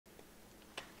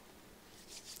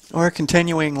Or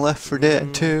continuing Left 4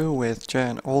 Dead 2 with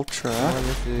Giant Ultra.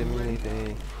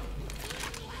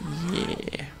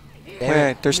 Yeah.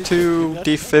 Wait, there's 2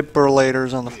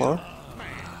 defibrillators on the floor.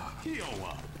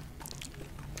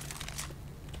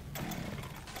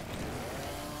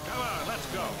 Come on, let's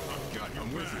go.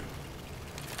 I'm with you.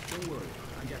 Don't worry,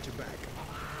 I got your back.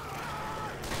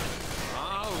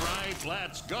 All right,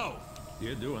 let's go.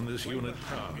 You're doing this unit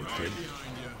proud, kid.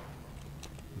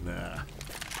 Nah.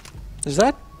 Is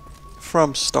that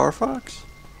from Star Fox?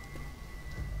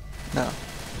 No.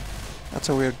 That's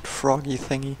a weird froggy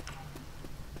thingy.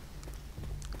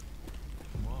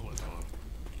 Molotov.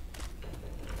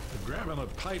 They're grabbing a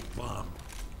pipe bomb.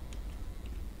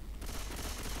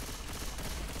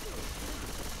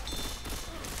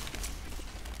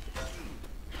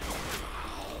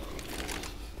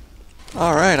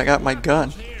 Alright, I got my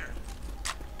gun.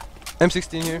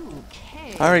 M16 here.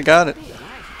 I already got it.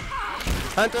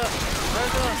 Hunter!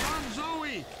 Hunter!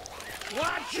 Zoe!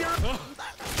 Watch your...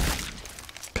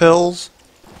 Pills.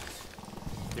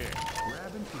 Yeah,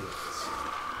 grabbing pills.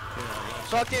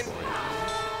 Fucking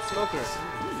smoker.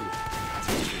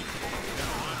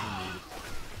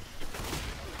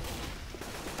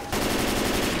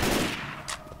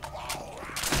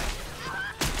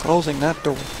 Closing that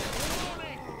door.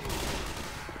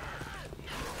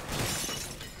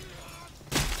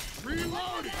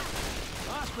 Reloading!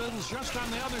 Hospital's just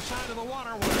on the other side of the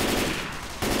waterway.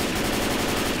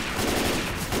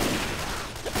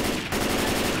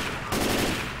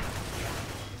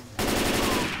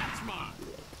 That's mine.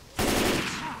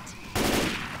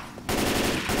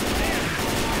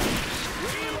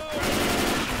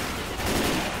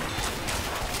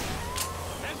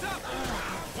 Heads up!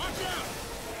 Watch out!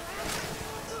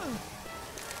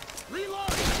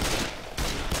 Reloading!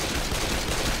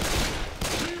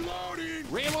 Reloading!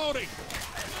 Reloading!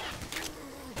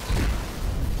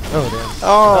 Oh damn.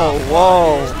 Oh,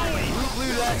 whoa. Who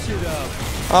blew that shit up?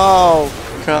 Oh,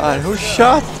 God. Who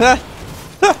shot that?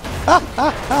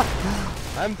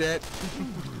 I'm dead.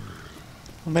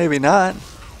 Maybe not.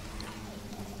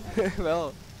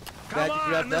 Well, glad you Come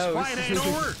grabbed on, this those. fight ain't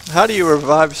over. How do you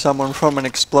revive someone from an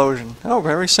explosion? Oh,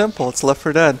 very simple. It's Left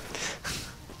 4 Dead.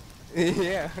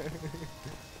 Yeah.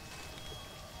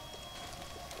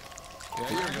 Yeah,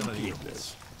 you're gonna need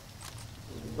this.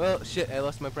 Well, shit, I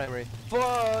lost my primary.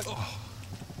 Fuck!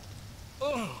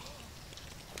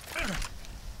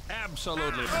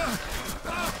 Absolutely.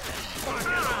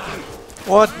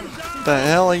 What the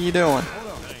hell are you doing?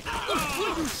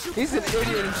 He's an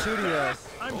idiot and shooting us.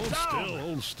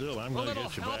 Hold still. I'm gonna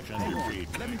get you back on your feet.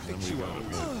 Let me fix you up.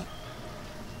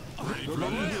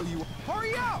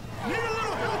 Hurry up! Need a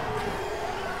little help!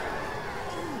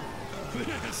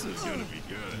 This is gonna be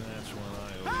good. That's when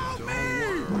I help me!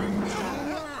 Don't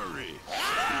worry.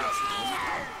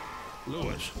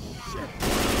 Lewis.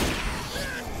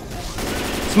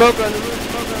 Smoke on the roof,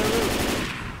 smoke on the roof.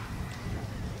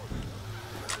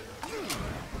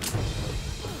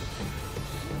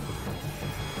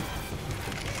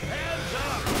 Hands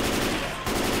up!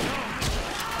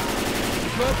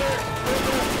 Smoker,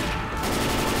 smoker.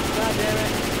 God damn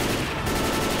it.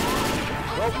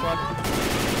 Oh fuck.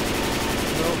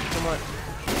 No, come on.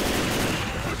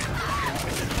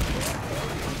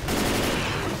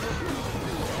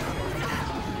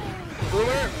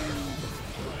 Boomer!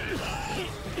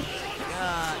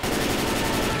 God.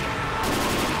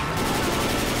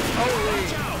 Holy!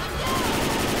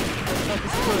 What the fuck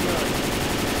is going on?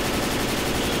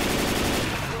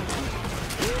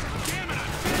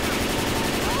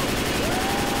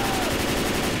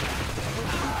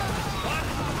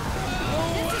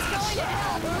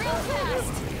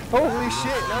 Holy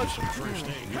shit! Now it's First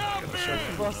aid.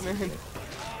 boss man.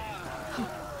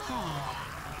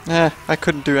 I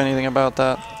couldn't do anything about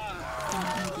that.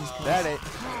 That ain't.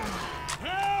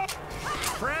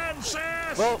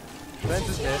 Francis! Well,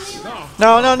 Francis missed.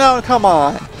 No, no, no, come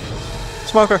on.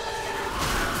 Smoker.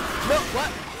 No,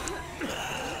 what?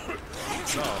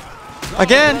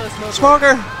 Again? Another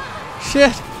Smoker.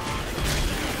 Shit.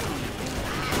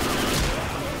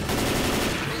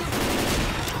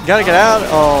 You gotta get out.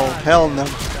 Oh, hell no. I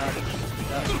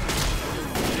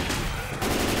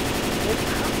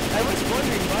was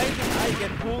wondering why did I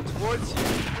get pulled towards you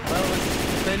while I was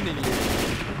defending you?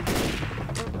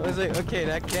 I was like, okay,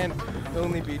 that can't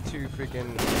only be too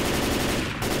freaking.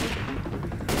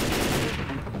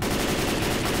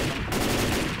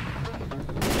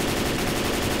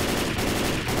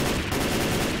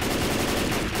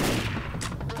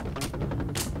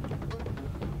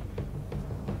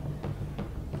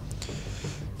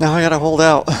 Now I gotta hold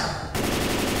out.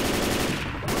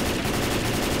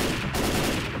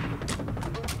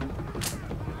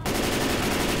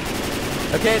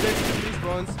 Okay, there's two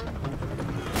respawns.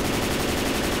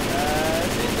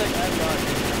 Seems like I'm not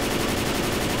good now.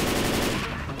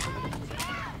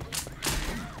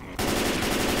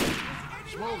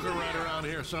 Smoker right around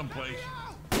here someplace.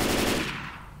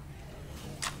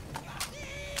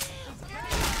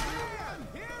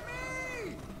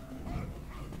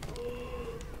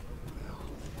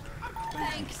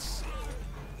 Thanks.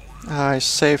 I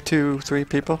saved 2-3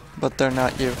 people, but they're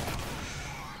not you.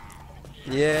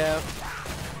 Yeah.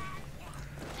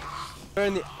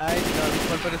 Apparently I did not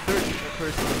respawn, but a third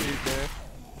person appeared there.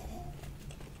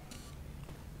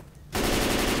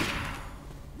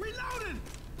 Reloading!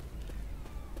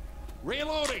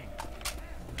 Reloading!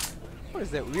 What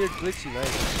is that weird glitchy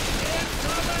light?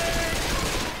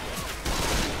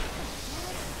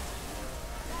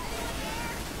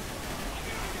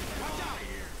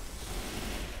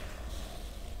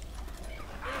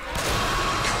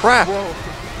 Crap! Whoa!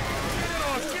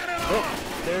 Oh,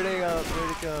 there they go, there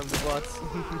they come, the bots.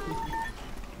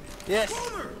 Yes!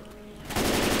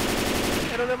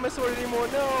 I don't have my sword anymore,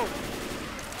 no!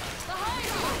 Behind,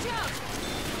 watch out!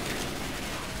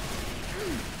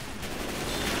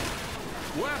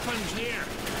 Weapons here!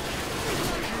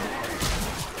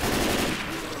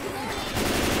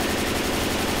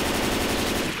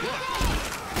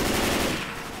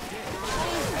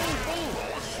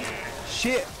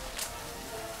 Shit!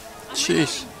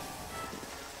 Jeez.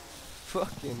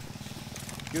 Fucking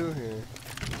go here.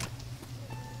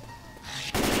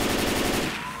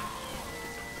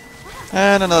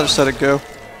 And another set of go.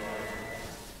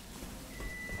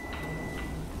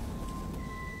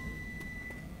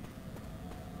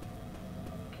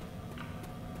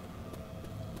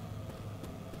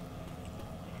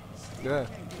 Yeah.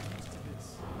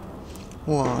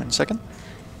 1 second.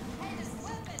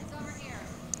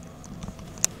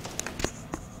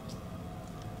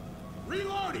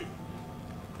 Reloading!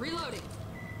 Reloading.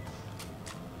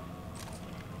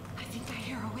 I think I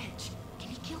hear a witch.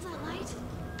 Can you kill that light?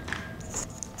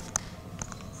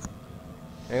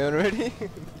 Anyone ready?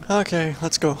 Okay,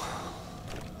 let's go.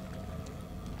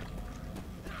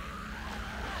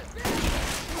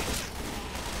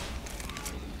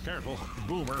 Careful,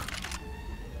 boomer.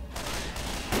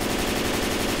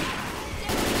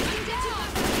 I'm down!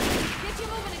 Get you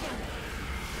moving again.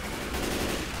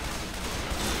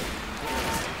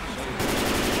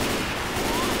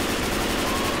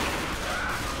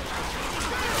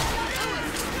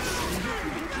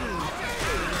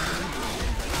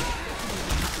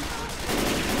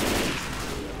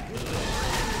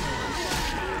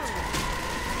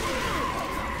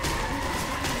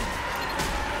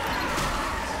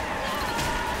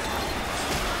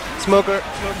 Smoker,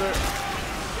 smoker.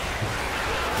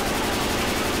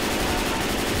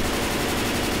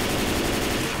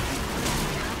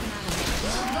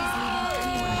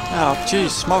 Oh,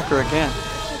 geez, smoker again.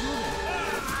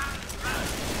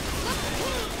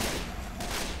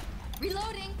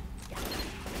 Reloading.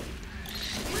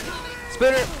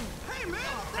 Spinner!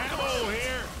 Ammo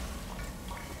here!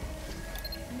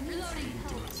 Reloading.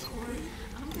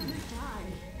 I'm gonna die.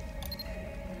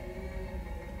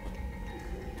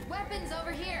 Weapons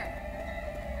over here.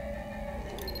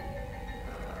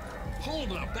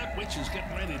 Hold up, that witch is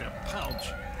getting ready to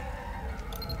pounce.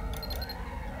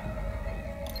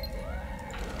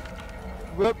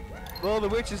 Whoop. Well, the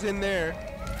witch is in there.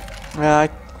 Yeah, I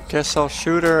guess I'll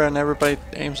shoot her and everybody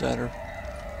aims at her.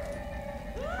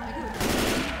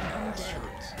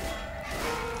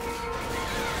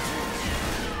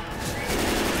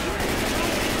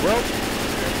 Well,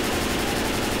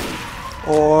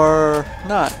 Or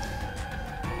not.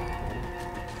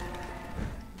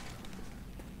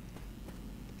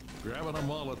 Grabbing a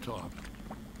Molotov.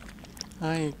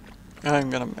 I'm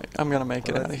gonna make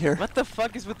it out of here. what the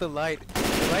fuck is with the light?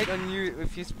 The light on you,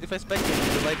 if I spectate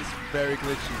you, the light is very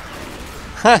glitchy.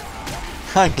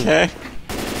 Okay.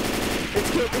 It's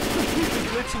completely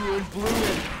glitching you in blue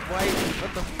and white.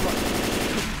 What the fuck?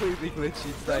 Completely glitchy.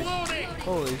 It's like,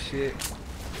 holy shit.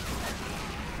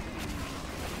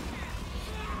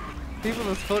 People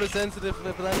with photosensitive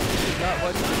epilepsy should not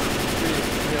watch this stream,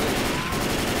 really.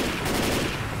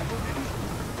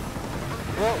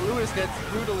 Well, Lewis gets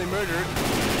brutally murdered.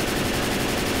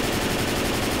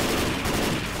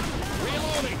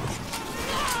 Reloading!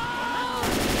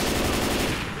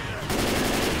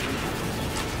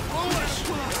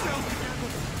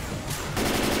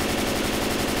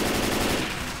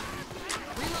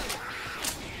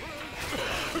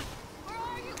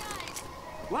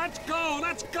 Let's go!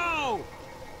 Let's go!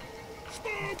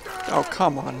 Oh,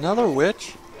 come on, another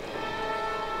witch?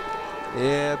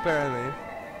 Yeah, apparently.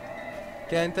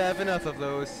 Can't have enough of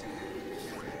those.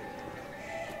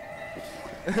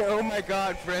 Oh my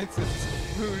god, Francis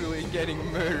is brutally getting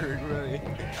murdered, really.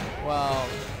 Wow.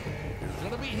 There's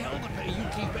gonna be hell to pay. You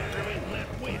keep aggravating that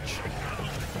witch.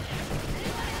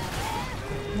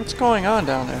 What's going on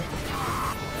down there?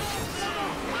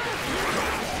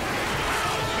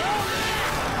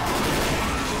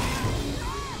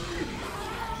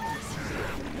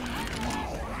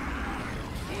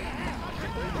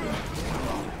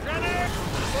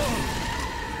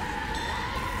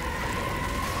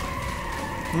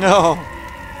 No.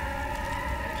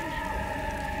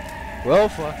 Well,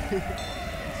 fuck.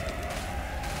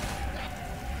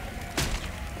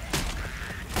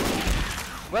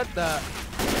 What the?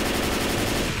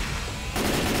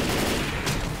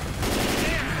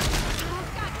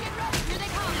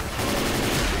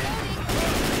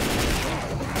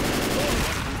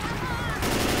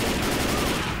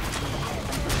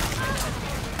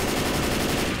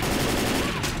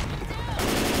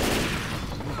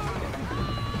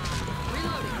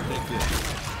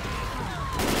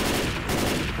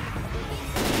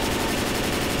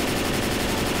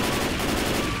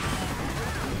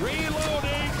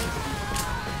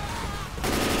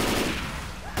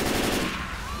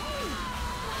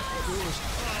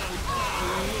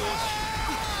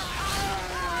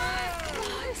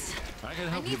 I can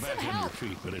help you back on your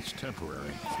feet, but it's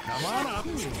temporary. Come on up.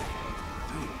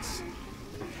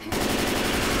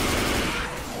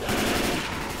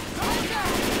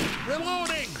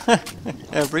 Reloading!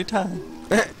 Every time.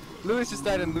 Louis just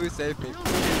died and Louis saved me.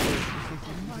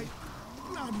 Might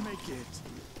not make it.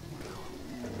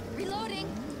 Reloading.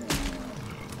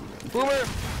 Boomer!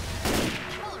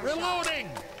 Reloading!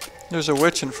 There's a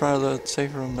witch in front of the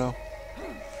safe room though.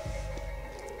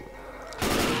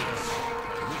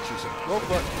 Oh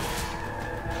fuck.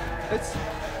 Let's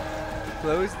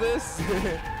close this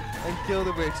and kill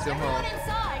the witch somehow. Everyone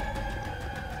inside.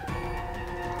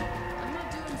 I'm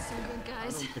not doing so good,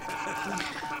 guys.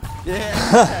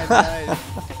 Yeah, nice.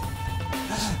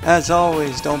 As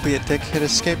always, don't be a dickhead,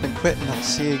 escape and quit, and I'll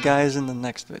see you guys in the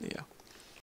next video.